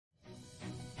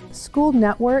School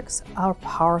networks are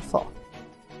powerful.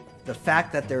 The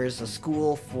fact that there is a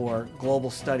school for global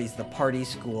studies, the Pardee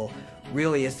School,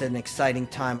 really is an exciting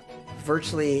time.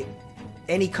 Virtually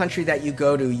any country that you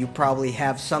go to, you probably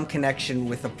have some connection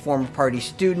with a former Pardee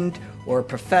student or a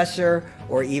professor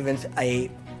or even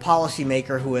a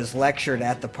policymaker who has lectured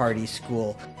at the Pardee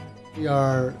School. We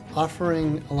are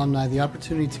offering alumni the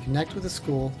opportunity to connect with a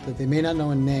school that they may not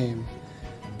know in name,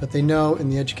 but they know in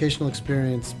the educational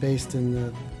experience based in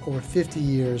the over 50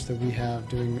 years that we have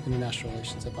doing international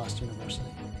relations at Boston University.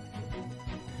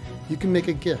 You can make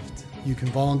a gift. You can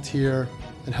volunteer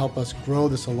and help us grow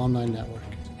this alumni network.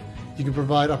 You can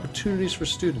provide opportunities for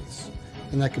students,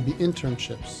 and that could be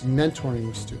internships, mentoring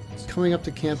with students, coming up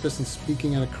to campus and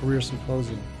speaking at a career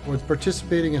symposium, or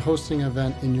participating and hosting an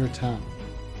event in your town.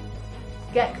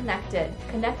 Get connected.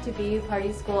 Connect to BU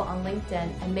Pardee School on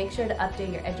LinkedIn and make sure to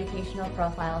update your educational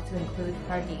profile to include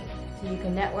Pardee so you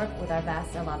can network with our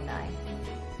vast alumni.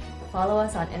 Follow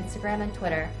us on Instagram and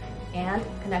Twitter and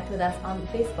connect with us on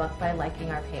Facebook by liking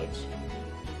our page.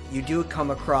 You do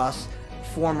come across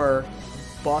former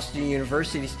Boston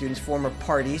University students, former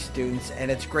Pardee students, and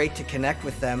it's great to connect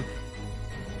with them.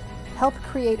 Help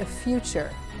create a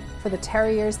future for the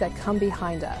Terriers that come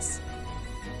behind us.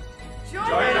 Join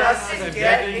us and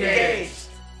get engaged.